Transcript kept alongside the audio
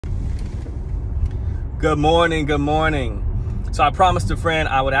Good morning, good morning. So I promised a friend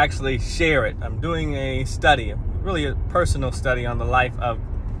I would actually share it. I'm doing a study, really a personal study on the life of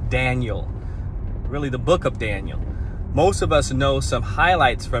Daniel, really the book of Daniel. Most of us know some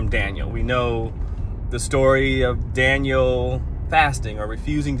highlights from Daniel. We know the story of Daniel fasting or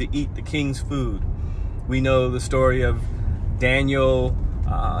refusing to eat the king's food. We know the story of Daniel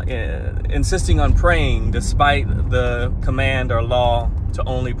insisting on praying despite the command or law to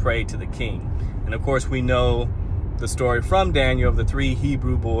only pray to the king. And of course, we know the story from Daniel of the three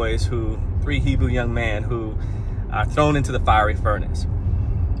Hebrew young men who are thrown into the fiery furnace.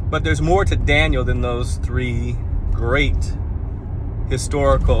 But there's more to Daniel than those three great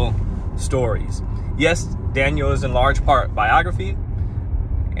historical stories. Yes, Daniel is in large part biography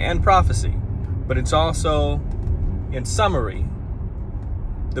and prophecy, but it's also, in summary,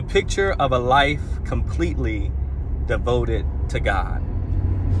 the picture of a life completely devoted to God.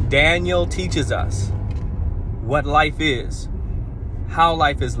 Daniel teaches us what life is, how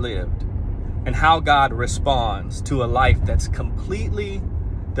life is lived, and how God responds to a life that's completely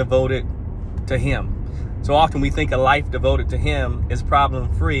devoted to Him. So often we think a life devoted to Him is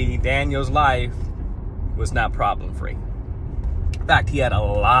problem-free. Daniel's life was not problem-free. In fact, he had a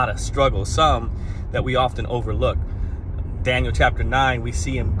lot of struggles, some that we often overlook. Daniel chapter 9, we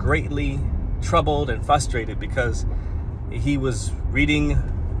see him greatly troubled and frustrated because he was reading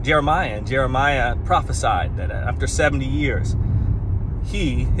Jeremiah, and Jeremiah prophesied that after 70 years,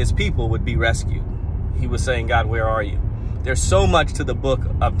 his people would be rescued. He was saying, God, where are you? There's so much to the book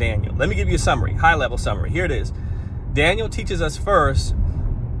of Daniel. Let me give you a summary, high-level summary. Here it is. Daniel teaches us first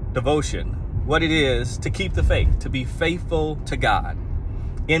devotion, what it is to keep the faith, to be faithful to God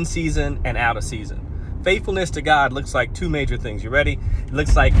in season and out of season. Faithfulness to God looks like two major things. You ready? It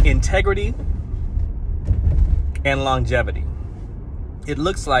looks like integrity and longevity. It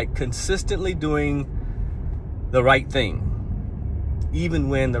looks like consistently doing the right thing, even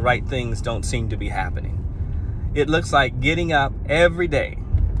when the right things don't seem to be happening. It looks like getting up every day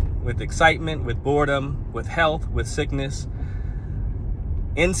with excitement, with boredom, with health, with sickness,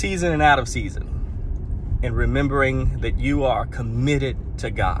 in season and out of season, and remembering that you are committed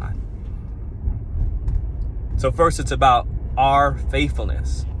to God. So first, it's about our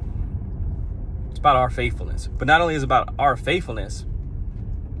faithfulness. It's about our faithfulness. But not only is it about our faithfulness,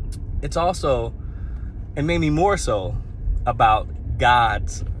 it's also, and maybe more so, about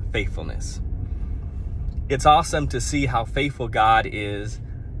God's faithfulness. It's awesome to see how faithful God is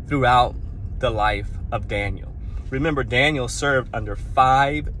throughout the life of Daniel. Remember, Daniel served under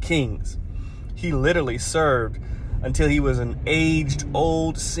 5 kings. He literally served until he was an aged,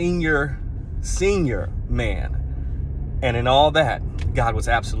 old, senior man. And in all that, God was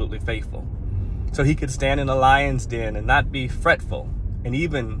absolutely faithful. So he could stand in a lion's den and not be fretful and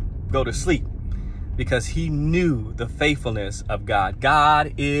even go to sleep because he knew the faithfulness of God.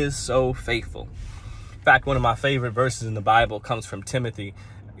 God is so faithful. In fact, one of my favorite verses in the Bible comes from Timothy.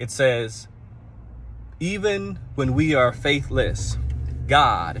 It says, even when we are faithless,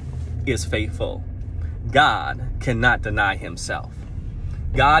 God is faithful. God cannot deny himself.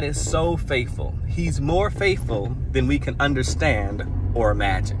 God is so faithful. He's more faithful than we can understand or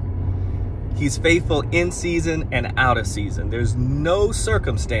imagine. He's faithful in season and out of season. There's no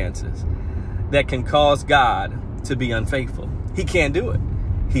circumstances that can cause God to be unfaithful. He can't do it.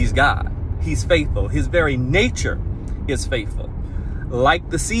 He's God. He's faithful. His very nature is faithful. Like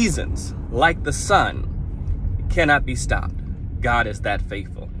the seasons, like the sun, it cannot be stopped. God is that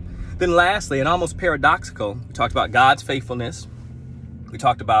faithful. Then lastly, and almost paradoxical, we talked about God's faithfulness. We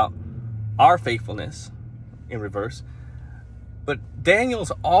talked about our faithfulness in reverse. But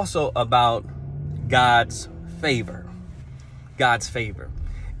Daniel's also about God's favor. God's favor.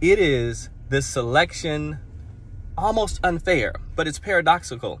 It is this selection, almost unfair, but it's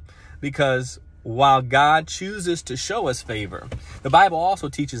paradoxical because while God chooses to show us favor, the Bible also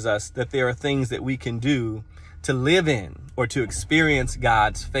teaches us that there are things that we can do to live in or to experience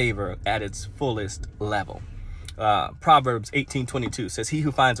God's favor at its fullest level. Proverbs 18:22 says, he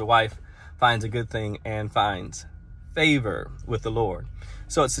who finds a wife finds a good thing and finds favor with the Lord.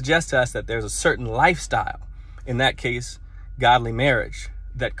 So it suggests to us that there's a certain lifestyle, in that case, godly marriage,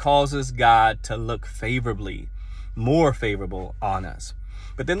 that causes God to look favorably, more favorable on us.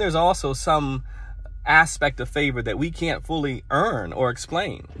 But then there's also some aspect of favor that we can't fully earn or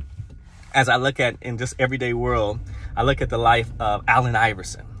explain. As I look at in just everyday world, I look at the life of Allen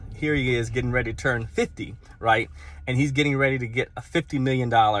Iverson. Here he is getting ready to turn 50, right? And he's getting ready to get a $50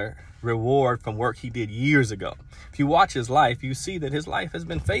 million reward from work he did years ago. If you watch his life, you see that his life has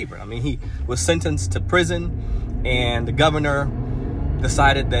been favored. I mean, he was sentenced to prison, and the governor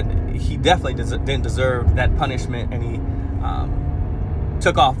decided that he definitely didn't deserve that punishment, and he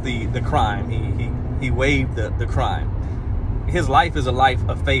took off the crime. He waived the crime. His life is a life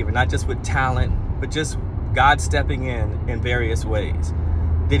of favor, not just with talent, but just God stepping in various ways.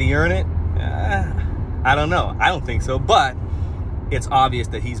 Did he earn it? I don't know. I don't think so, but it's obvious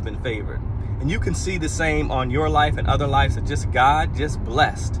that he's been favored. And you can see the same on your life and other lives, that just God just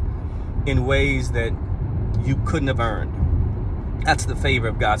blessed in ways that you couldn't have earned. That's the favor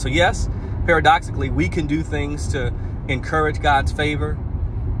of God. So yes, paradoxically, we can do things to encourage God's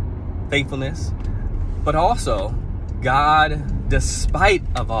faithfulness, but also God, despite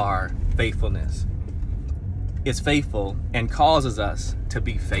of our faithfulness, is faithful and causes us to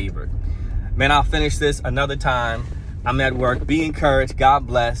be favored. Man, I'll finish this another time. I'm at work. Be encouraged. God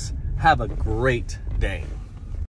bless. Have a great day.